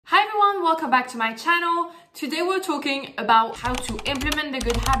everyone, welcome back to my channel. Today we're talking about how to implement the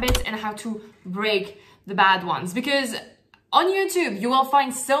good habits and how to break the bad ones, because on YouTube you will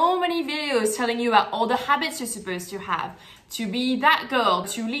find so many videos telling you about all the habits you're supposed to have, to be that girl,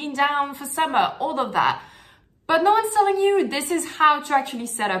 to lean down for summer, all of that. But no one's telling you this is how to actually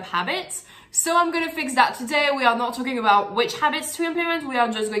set up habits. So I'm going to fix that today. We are not talking about which habits to implement. We are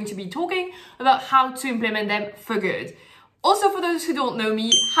just going to be talking about how to implement them for good. Also, for those who don't know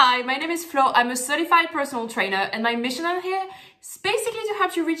me, hi, my name is Flo. I'm a certified personal trainer, and my mission on here is basically to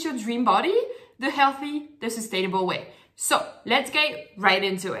help you reach your dream body the healthy, the sustainable way. So let's get right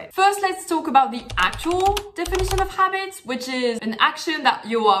into it. First, let's talk about the actual definition of habits, which is an action that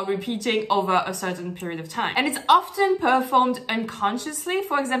you are repeating over a certain period of time. And it's often performed unconsciously.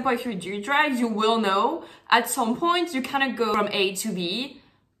 For example, if you do drive, you will know at some point you kind of go from A to B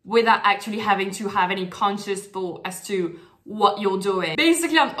without actually having to have any conscious thought as to what you're doing.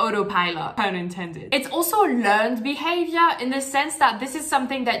 Basically on autopilot, pun intended. It's also learned behavior in the sense that this is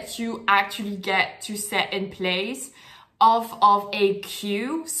something that you actually get to set in place off of a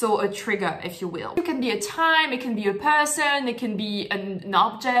cue, so a trigger, if you will. It can be a time, it can be a person, it can be an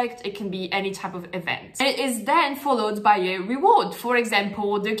object, it can be any type of event. It is then followed by a reward. For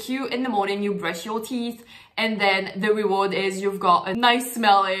example, the cue in the morning, you brush your teeth, and then the reward is you've got a nice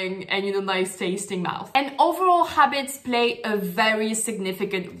smelling and nice tasting mouth. And overall, habits play a very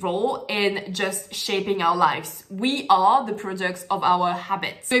significant role in just shaping our lives. We are the products of our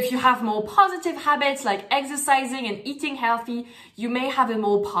habits. So if you have more positive habits like exercising and eating healthy, you may have a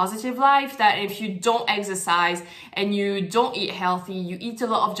more positive life than if you don't exercise and you don't eat healthy, you eat a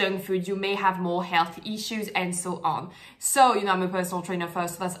lot of junk food, you may have more health issues and so on. So, I'm a personal trainer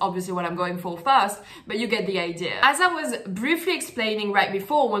first, so that's obviously what I'm going for first, but you get the idea. As I was briefly explaining right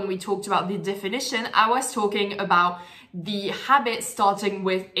before when we talked about the definition, I was talking about the habit starting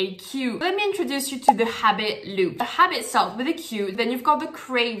with a cue. Let me introduce you to the habit loop. The habit starts with a cue, then you've got the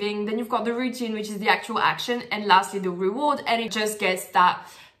craving, then you've got the routine, which is the actual action, and lastly the reward, and it just gets that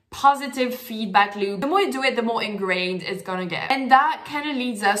positive feedback loop. The more you do it, the more ingrained it's gonna get. And that kind of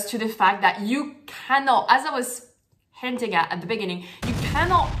leads us to the fact that you cannot, as I was hinting at the beginning, you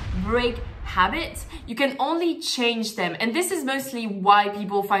cannot break habits, you can only change them. And this is mostly why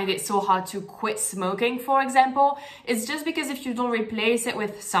people find it so hard to quit smoking, for example. It's just because if you don't replace it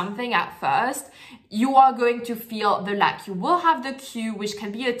with something at first, you are going to feel the lack. You will have the cue, which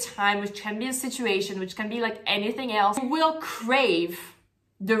can be a time, which can be a situation, which can be like anything else. You will crave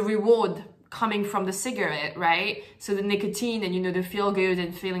the reward coming from the cigarette, right? So the nicotine and the feel good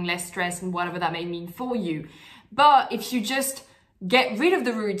and feeling less stressed and whatever that may mean for you. But if you just get rid of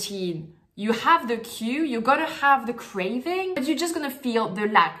the routine, you have the cue, you're gonna have the craving, but you're just gonna feel the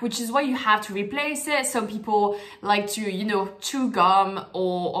lack, which is why you have to replace it. Some people like to, chew gum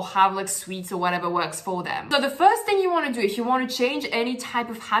or have like sweets or whatever works for them. So the first thing you wanna do if you wanna change any type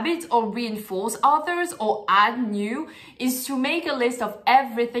of habit or reinforce others or add new is to make a list of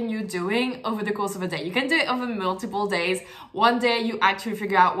everything you're doing over the course of a day. You can do it over multiple days. One day you actually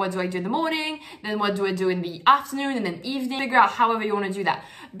figure out what do I do in the morning, then what do I do in the afternoon and then evening, figure out however you wanna do that.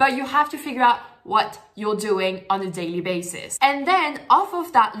 But you have to figure out what you're doing on a daily basis. And then off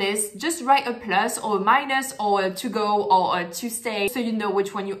of that list, just write a plus or a minus or a to go or a to stay, so you know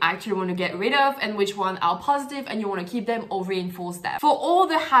which one you actually want to get rid of and which one are positive and you want to keep them or reinforce them. For all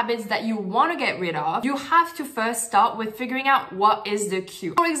the habits that you want to get rid of, you have to first start with figuring out what is the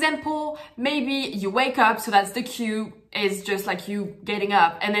cue. For example, maybe you wake up, so that's the cue, is just like you getting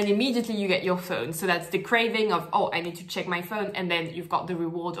up, and then immediately you get your phone. So that's the craving of, oh, I need to check my phone, and then you've got the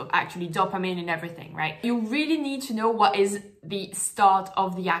reward of actually dopamine and everything, right? You really need to know what is the start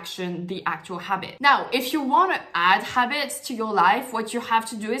of the action, the actual habit. Now, if you want to add habits to your life, what you have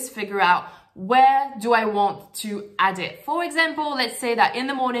to do is figure out, where do I want to add it? For example, let's say that in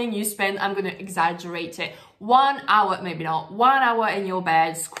the morning you spend, I'm going to exaggerate it, 1 hour, maybe not, 1 hour in your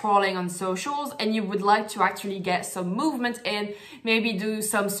bed scrolling on socials, and you would like to actually get some movement in, maybe do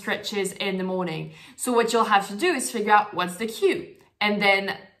some stretches in the morning. So what you'll have to do is figure out what's the cue, and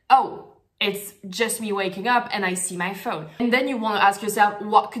then, oh, it's just me waking up and I see my phone. And then you want to ask yourself,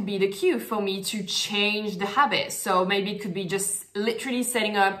 what could be the cue for me to change the habit? So maybe it could be just literally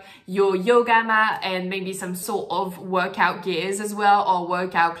setting up your yoga mat and maybe some sort of workout gears as well, or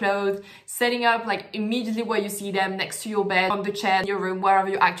workout clothes, setting up like immediately where you see them, next to your bed, on the chair, in your room, wherever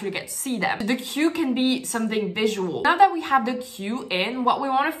you actually get to see them. The cue can be something visual. Now that we have the cue in, what we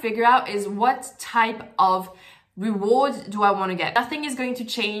want to figure out is what type of reward do I want to get? Nothing is going to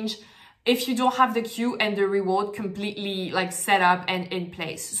change if you don't have the cue and the reward completely like set up and in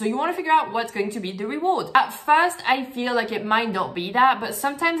place. So you want to figure out what's going to be the reward. At first, I feel like it might not be that, but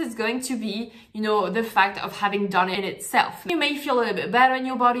sometimes it's going to be, you know, the fact of having done it in itself. You may feel a little bit better in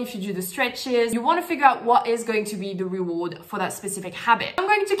your body if you do the stretches. You want to figure out what is going to be the reward for that specific habit. I'm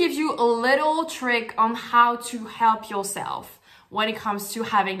going to give you a little trick on how to help yourself when it comes to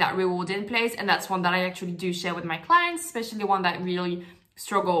having that reward in place. And that's one that I actually do share with my clients, especially one that really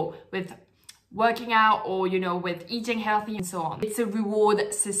struggle with working out or, you know, with eating healthy and so on. It's a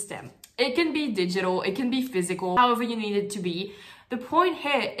reward system. It can be digital, it can be physical, however you need it to be. The point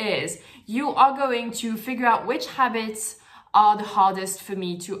here is you are going to figure out which habits are the hardest for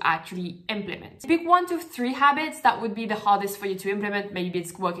me to actually implement. Pick 1 to 3 habits that would be the hardest for you to implement. Maybe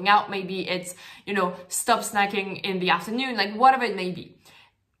it's working out, maybe it's, you know, stop snacking in the afternoon, like whatever it may be.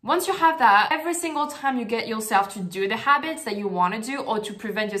 Once you have that, every single time you get yourself to do the habits that you want to do or to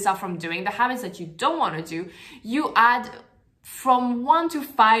prevent yourself from doing the habits that you don't want to do, you add from $1 to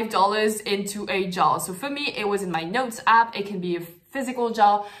 $5 into a jar. So for me, it was in my notes app. It can be a physical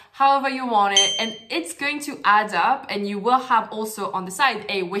jar, however you want it. And it's going to add up, and you will have also on the side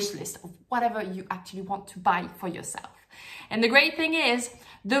a wish list of whatever you actually want to buy for yourself. And the great thing is,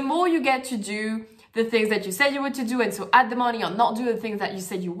 the more you get to do the things that you said you would to do, and so add the money, or not do the things that you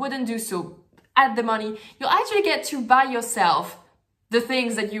said you wouldn't do, so add the money, you'll actually get to buy yourself the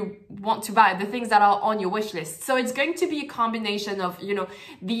things that you want to buy, the things that are on your wish list. So it's going to be a combination of, you know,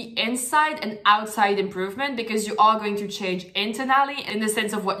 the inside and outside improvement, because you are going to change internally in the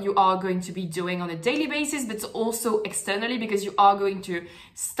sense of what you are going to be doing on a daily basis, but also externally, because you are going to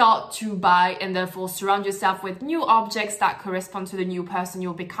start to buy and therefore surround yourself with new objects that correspond to the new person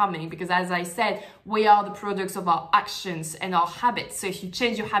you're becoming. Because as I said, we are the products of our actions and our habits. So if you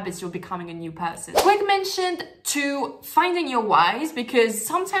change your habits, you're becoming a new person. Quick mention to finding your whys, because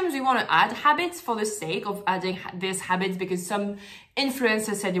sometimes we want to add habits for the sake of adding these habits because some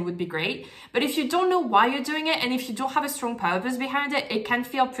influencer said it would be great. But if you don't know why you're doing it, and if you don't have a strong purpose behind it, it can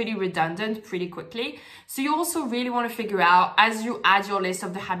feel pretty redundant pretty quickly. So you also really want to figure out, as you add your list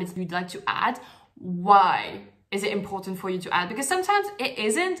of the habits you'd like to add, why is it important for you to add? Because sometimes it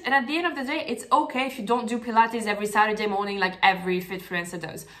isn't. And at the end of the day, it's okay if you don't do Pilates every Saturday morning like every fitfluencer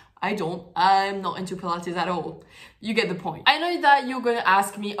does. I'm not into Pilates at all. You get the point. I know that you're going to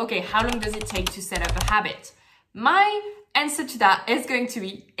ask me, okay, how long does it take to set up a habit? My answer to that is going to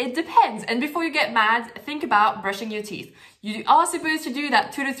be, it depends. And before you get mad, think about brushing your teeth. You are supposed to do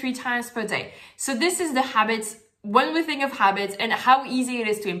that 2 to 3 times per day. So this is the habits. When we think of habits and how easy it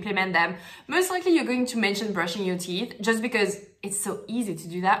is to implement them, most likely you're going to mention brushing your teeth just because it's so easy to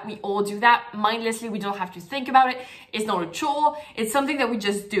do that. We all do that mindlessly. We don't have to think about it. It's not a chore. It's something that we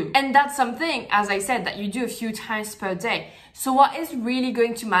just do. And that's something, as I said, that you do a few times per day. So what is really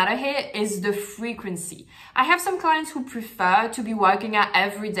going to matter here is the frequency. I have some clients who prefer to be working out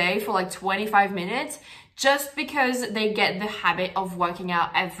every day for like 25 minutes. Just because they get the habit of working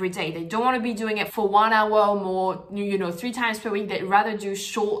out every day. They don't want to be doing it for 1 hour or more, you know, 3 times per week. They'd rather do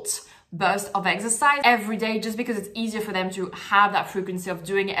short bursts of exercise every day just because it's easier for them to have that frequency of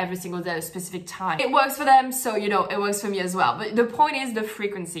doing it every single day at a specific time. It works for them, so, you know, it works for me as well. But the point is the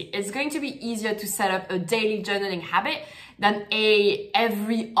frequency. It's going to be easier to set up a daily journaling habit than a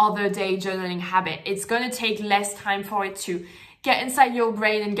every other day journaling habit. It's going to take less time for it to get inside your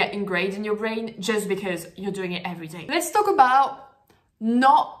brain and get ingrained in your brain just because you're doing it every day. Let's talk about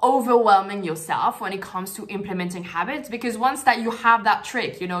not overwhelming yourself when it comes to implementing habits, because once that you have that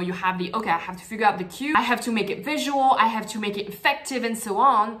trick, you know, you have the, okay, I have to figure out the cue, I have to make it visual, I have to make it effective and so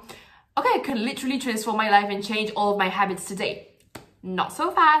on. Okay, I can literally transform my life and change all of my habits today. Not so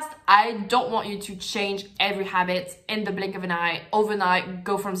fast. I don't want you to change every habit in the blink of an eye, overnight,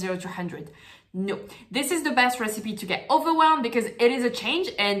 go from 0 to 100. No, this is the best recipe to get overwhelmed because it is a change,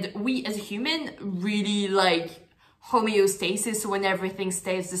 and we as human really like homeostasis, so when everything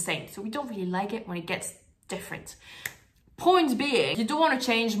stays the same. So we don't really like it when it gets different. Point being, you don't want to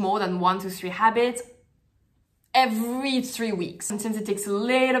change more than 1 to 3 habits every 3 weeks. Sometimes it takes a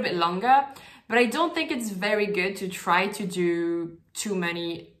little bit longer, but I don't think it's very good to try to do too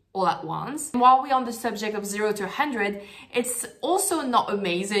many all at once. While we're on the subject of 0 to 100, it's also not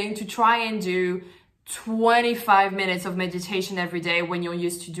amazing to try and do 25 minutes of meditation every day when you're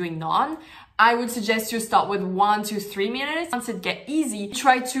used to doing none. I would suggest you start with 1 to 3 minutes. Once it gets easy,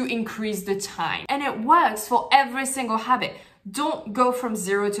 try to increase the time. And it works for every single habit. Don't go from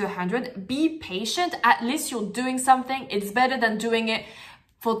 0 to 100. Be patient. At least you're doing something. It's better than doing it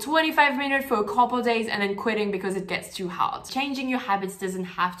for 25 minutes for a couple of days and then quitting because it gets too hard. Changing your habits doesn't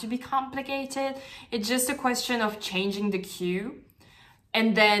have to be complicated. It's just a question of changing the cue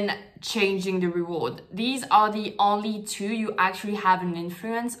and then changing the reward. These are the only two you actually have an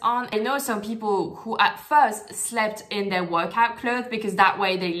influence on. I know some people who at first slept in their workout clothes because that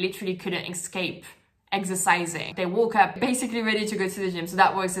way they literally couldn't escape exercising. They woke up basically ready to go to the gym, so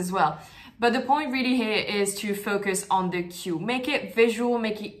that works as well. But the point really here is to focus on the cue. Make it visual,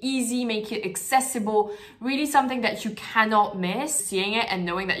 make it easy, make it accessible, really something that you cannot miss. Seeing it and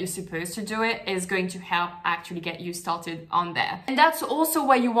knowing that you're supposed to do it is going to help actually get you started on there. And that's also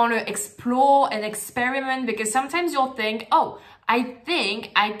where you want to explore and experiment, because sometimes you'll think, oh, I think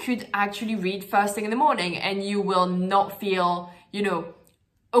I could actually read first thing in the morning, and you will not feel, you know,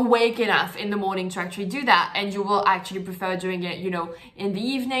 awake enough in the morning to actually do that, and you will actually prefer doing it, you know, in the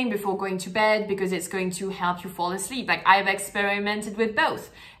evening before going to bed, because it's going to help you fall asleep. Like, I've experimented with both,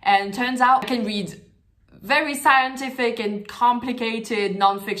 and turns out I can read very scientific and complicated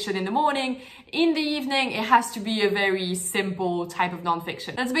nonfiction in the morning. In the evening, it has to be a very simple type of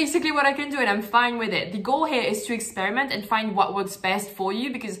nonfiction. That's basically what I can do, and I'm fine with it. The goal here is to experiment and find what works best for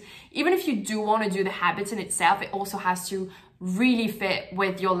you, because even if you do want to do the habits in itself, it also has to really fit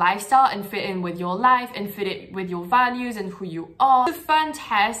with your lifestyle and fit in with your life and fit it with your values and who you are. It's a fun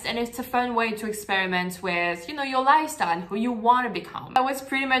test, and it's a fun way to experiment with, you know, your lifestyle and who you want to become. That was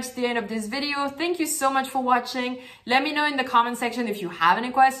pretty much the end of this video. Thank you so much for watching. Let me know in the comment section if you have any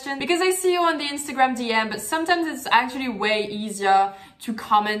questions, because I see you on the Instagram DM, but sometimes it's actually way easier to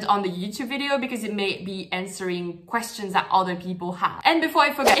comment on the YouTube video because it may be answering questions that other people have. And before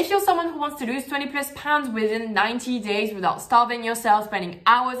I forget, if you're someone who wants to lose 20+ pounds within 90 days without starving yourself, spending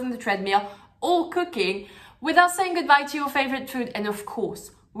hours on the treadmill or cooking, without saying goodbye to your favorite food, and of course,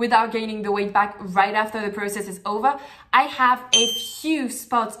 without gaining the weight back right after the process is over, I have a few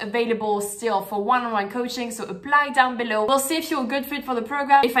spots available still for one-on-one coaching, so apply down below. We'll see if you're a good fit for the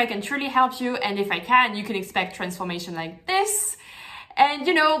program, if I can truly help you, and if I can, you can expect transformation like this. And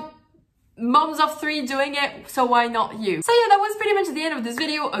you know, moms of 3 doing it, so why not you? So yeah, that was pretty much the end of this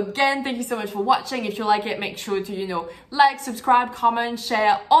video. Again, thank you so much for watching. If you like it, make sure to, you know, like, subscribe, comment,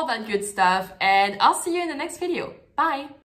 share, all that good stuff, and I'll see you in the next video. Bye!